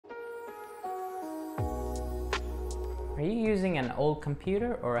Are you using an old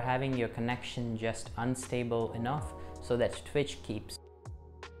computer or having your connection just unstable enough so that Twitch keeps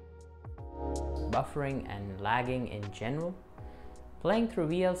buffering and lagging in general? Playing through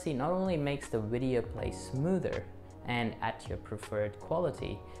VLC not only makes the video play smoother and at your preferred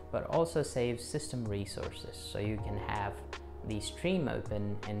quality, but also saves system resources, so you can have the stream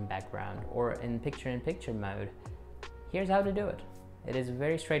open in background or in picture-in-picture mode. Here's how to do it. It is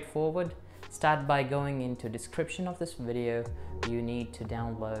very straightforward. Start by going into description of this video. You need to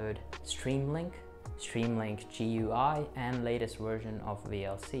download Streamlink, GUI, and latest version of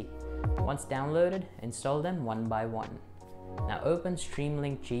VLC. Once downloaded, install them one by one. Now open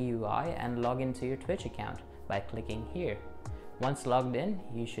Streamlink GUI and log into your Twitch account by clicking here. Once logged in,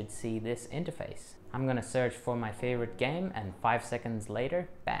 you should see this interface. I'm gonna search for my favorite game, and 5 seconds later,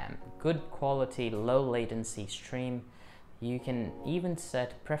 bam, good quality, low latency stream. You can even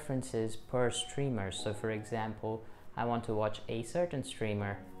set preferences per streamer. So for example, I want to watch a certain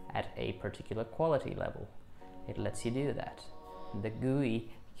streamer at a particular quality level. It lets you do that. The GUI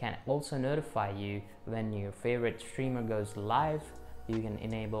can also notify you when your favorite streamer goes live. You can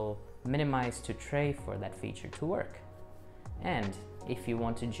enable minimize to tray for that feature to work. And if you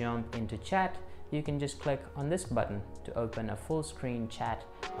want to jump into chat, you can just click on this button to open a full screen chat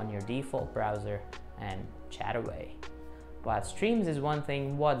on your default browser and chat away. While streams is one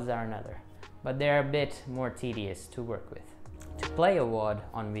thing, WODs are another, but they're a bit more tedious to work with. To play a WOD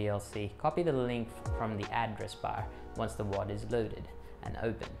on VLC, copy the link from the address bar once the WOD is loaded and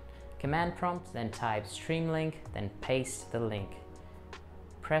open. Command prompt, then type Streamlink, then paste the link.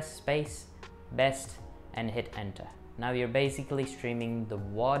 Press space, best, and hit enter. Now you're basically streaming the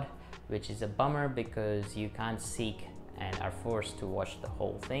WOD, which is a bummer because you can't seek and are forced to watch the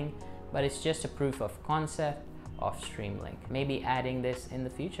whole thing, but it's just a proof of concept of Streamlink. Maybe adding this in the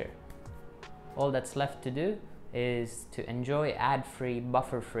future. All that's left to do is to enjoy ad-free,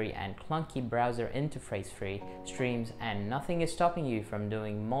 buffer-free, and clunky browser interface-free streams, and nothing is stopping you from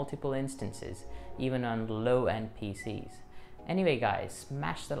doing multiple instances, even on low-end PCs. Anyway guys,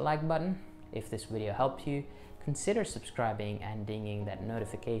 smash the like button. If this video helped you, consider subscribing and dinging that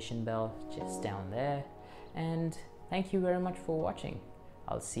notification bell just down there. And thank you very much for watching.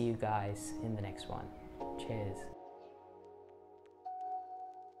 I'll see you guys in the next one. Cheers.